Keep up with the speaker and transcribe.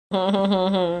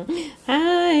Hi,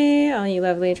 all you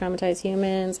lovely traumatized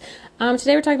humans.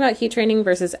 Today we're talking about heat training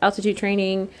versus altitude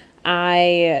training.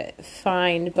 I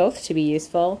find both to be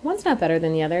useful. One's not better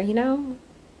than the other, you know?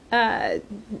 Uh,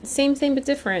 same but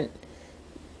different.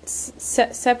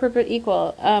 Separate but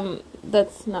equal.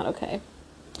 That's not okay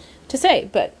to say,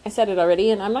 but I said it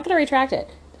already and I'm not going to retract it.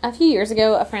 A few years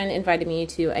ago, a friend invited me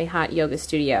to a hot yoga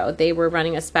studio. They were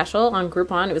running a special on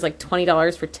Groupon. It was like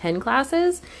 $20 for 10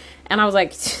 classes. And I was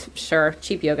like, sure,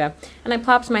 cheap yoga. And I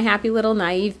plopped my happy little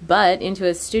naive butt into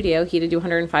a studio heated to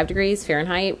 105 degrees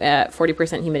Fahrenheit at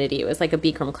 40% humidity. It was like a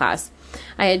Bikram class.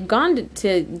 I had gone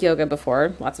to yoga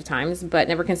before, lots of times, but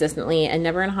never consistently and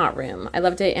never in a hot room. I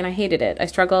loved it and I hated it. I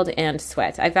struggled and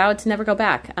sweat. I vowed to never go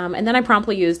back. And then I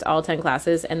promptly used all 10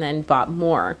 classes and then bought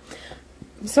more.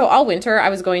 So all winter, I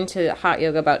was going to hot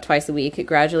yoga about twice a week,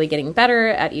 gradually getting better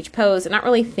at each pose and not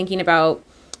really thinking about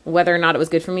whether or not it was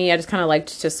good for me. I just kind of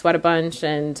liked to sweat a bunch,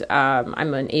 and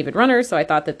I'm an avid runner, so I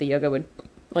thought that the yoga would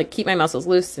like keep my muscles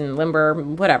loose and limber,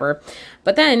 whatever.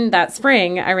 But then that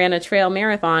spring, I ran a trail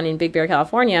marathon in Big Bear,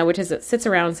 California, which sits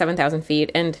around 7,000 feet.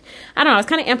 And I don't know, I was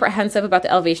kind of apprehensive about the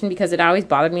elevation because it always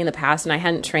bothered me in the past, and I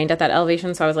hadn't trained at that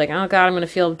elevation. So I was like, oh God, I'm going to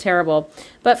feel terrible.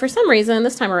 But for some reason,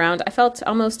 this time around, I felt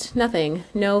almost nothing.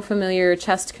 No familiar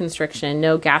chest constriction,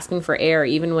 no gasping for air,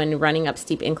 even when running up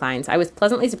steep inclines. I was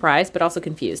pleasantly surprised, but also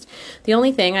confused. The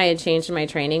only thing I had changed in my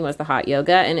training was the hot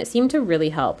yoga, and it seemed to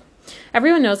really help.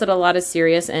 Everyone knows that a lot of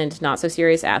serious and not so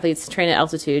serious athletes train at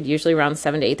altitude, usually around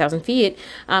 7,000 to 8,000 feet,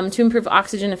 to improve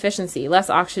oxygen efficiency.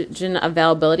 Less oxygen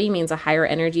availability means a higher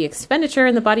energy expenditure,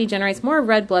 and the body generates more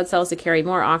red blood cells to carry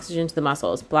more oxygen to the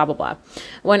muscles, blah, blah, blah.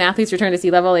 When athletes return to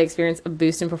sea level, they experience a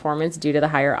boost in performance due to the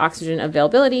higher oxygen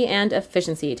availability and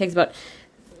efficiency. It takes about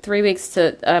 3 weeks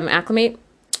to acclimate.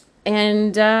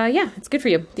 And yeah, it's good for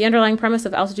you. The underlying premise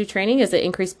of altitude training is that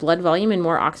increased blood volume and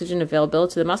more oxygen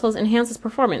availability to the muscles enhances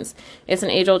performance. It's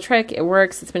an age-old trick. It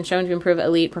works. It's been shown to improve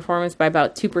elite performance by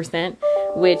about 2%,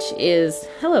 which is,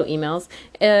 hello emails,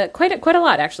 quite a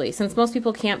lot actually. Since most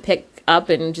people can't pick up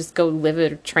and just go live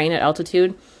or train at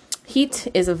altitude, heat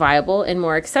is a viable and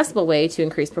more accessible way to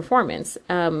increase performance.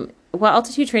 While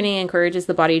altitude training encourages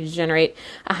the body to generate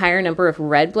a higher number of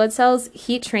red blood cells,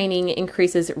 heat training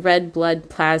increases red blood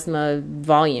plasma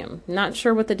volume. Not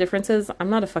sure what the difference is. I'm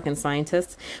not a fucking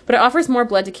scientist, but it offers more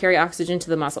blood to carry oxygen to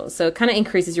the muscles, so it kind of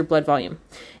increases your blood volume.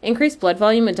 Increased blood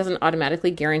volume, it doesn't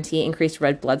automatically guarantee increased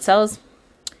red blood cells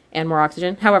and more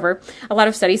oxygen. However, a lot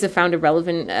of studies have found a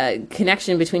relevant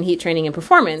connection between heat training and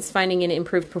performance, finding an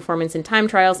improved performance in time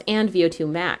trials and VO2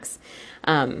 max.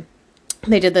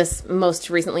 They did this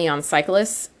most recently on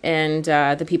cyclists and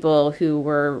the people who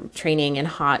were training in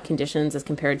hot conditions as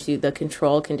compared to the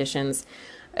control conditions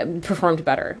performed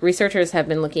better. Researchers have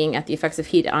been looking at the effects of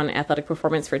heat on athletic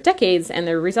performance for decades, and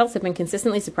their results have been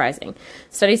consistently surprising.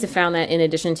 Studies have found that in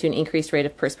addition to an increased rate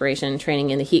of perspiration, training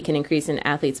in the heat can increase an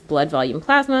athlete's blood volume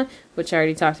plasma, which I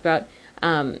already talked about,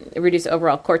 reduce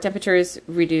overall core temperatures,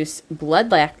 reduce blood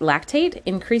lactate,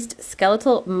 increased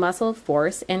skeletal muscle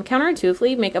force, and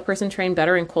counterintuitively make a person train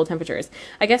better in cold temperatures.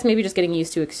 I guess maybe just getting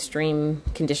used to extreme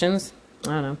conditions.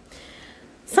 I don't know.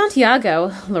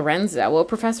 Santiago Lorenzo, a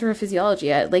professor of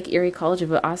physiology at Lake Erie College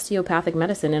of Osteopathic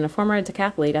Medicine and a former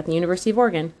decathlete at the University of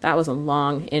Oregon. That was a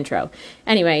long intro.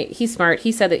 Anyway, he's smart.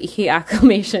 He said that heat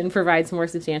acclimation provides more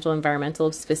substantial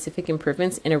environmental specific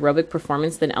improvements in aerobic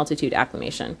performance than altitude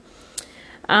acclimation.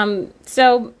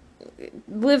 So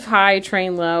live high,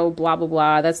 train low, blah, blah,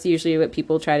 blah. That's usually what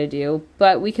people try to do.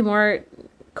 But we can more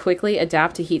quickly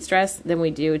adapt to heat stress than we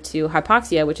do to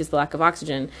hypoxia, which is the lack of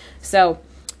oxygen. So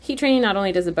heat training not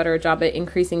only does a better job at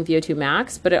increasing VO2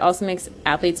 max, but it also makes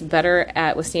athletes better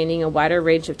at withstanding a wider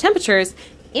range of temperatures,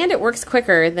 and it works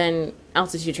quicker than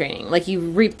altitude training. Like you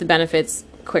reap the benefits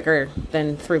quicker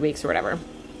than 3 weeks or whatever.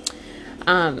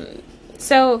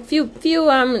 So few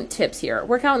tips here.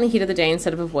 Work out in the heat of the day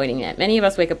instead of avoiding it. Many of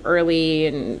us wake up early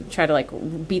and try to like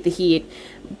beat the heat,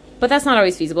 but that's not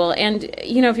always feasible. And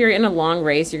you know, if you're in a long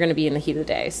race, you're going to be in the heat of the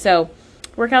day. So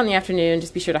work out in the afternoon.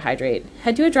 Just be sure to hydrate.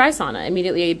 Head to a dry sauna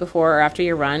immediately before or after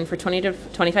your run for 20 to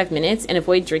 25 minutes, and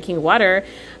avoid drinking water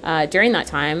during that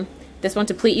time. This won't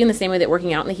deplete you in the same way that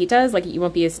working out in the heat does. Like you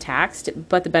won't be as taxed,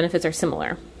 but the benefits are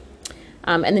similar.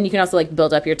 And then you can also like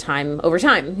build up your time over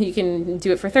time. You can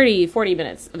do it for 30, 40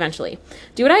 minutes eventually.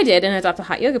 Do what I did and adopt a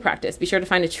hot yoga practice. Be sure to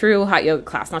find a true hot yoga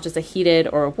class, not just a heated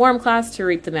or a warm class, to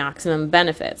reap the maximum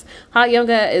benefits. Hot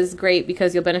yoga is great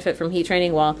because you'll benefit from heat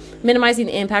training while minimizing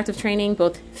the impact of training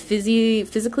both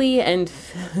physically and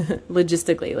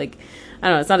logistically. Like I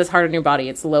don't know, it's not as hard on your body.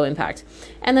 It's low impact.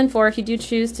 And then 4, if you do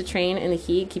choose to train in the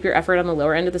heat, keep your effort on the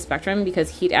lower end of the spectrum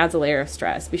because heat adds a layer of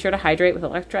stress. Be sure to hydrate with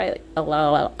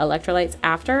electrolytes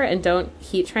after, and don't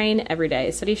heat train every day.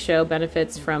 Studies show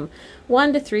benefits from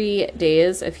 1 to 3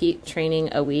 days of heat training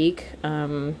a week.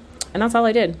 And that's all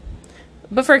I did.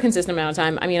 But for a consistent amount of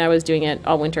time. I mean, I was doing it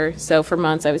all winter, so for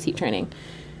months I was heat training.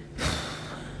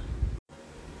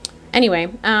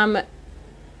 Anyway,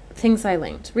 things I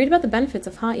linked. Read about the benefits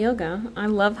of hot yoga. I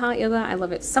love hot yoga. I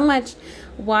love it so much.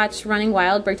 Watch Running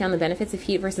Wild break down the benefits of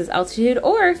heat versus altitude,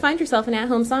 or find yourself an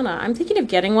at-home sauna. I'm thinking of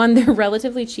getting one. They're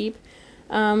relatively cheap.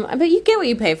 But you get what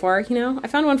you pay for, you know? I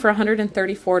found one for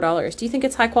 $134. Do you think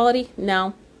it's high quality?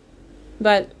 No.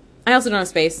 But I also don't have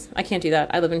space. I can't do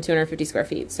that. I live in 250 square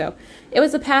feet. So it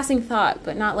was a passing thought,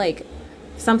 but not like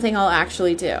something I'll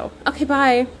actually do. Okay,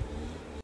 bye.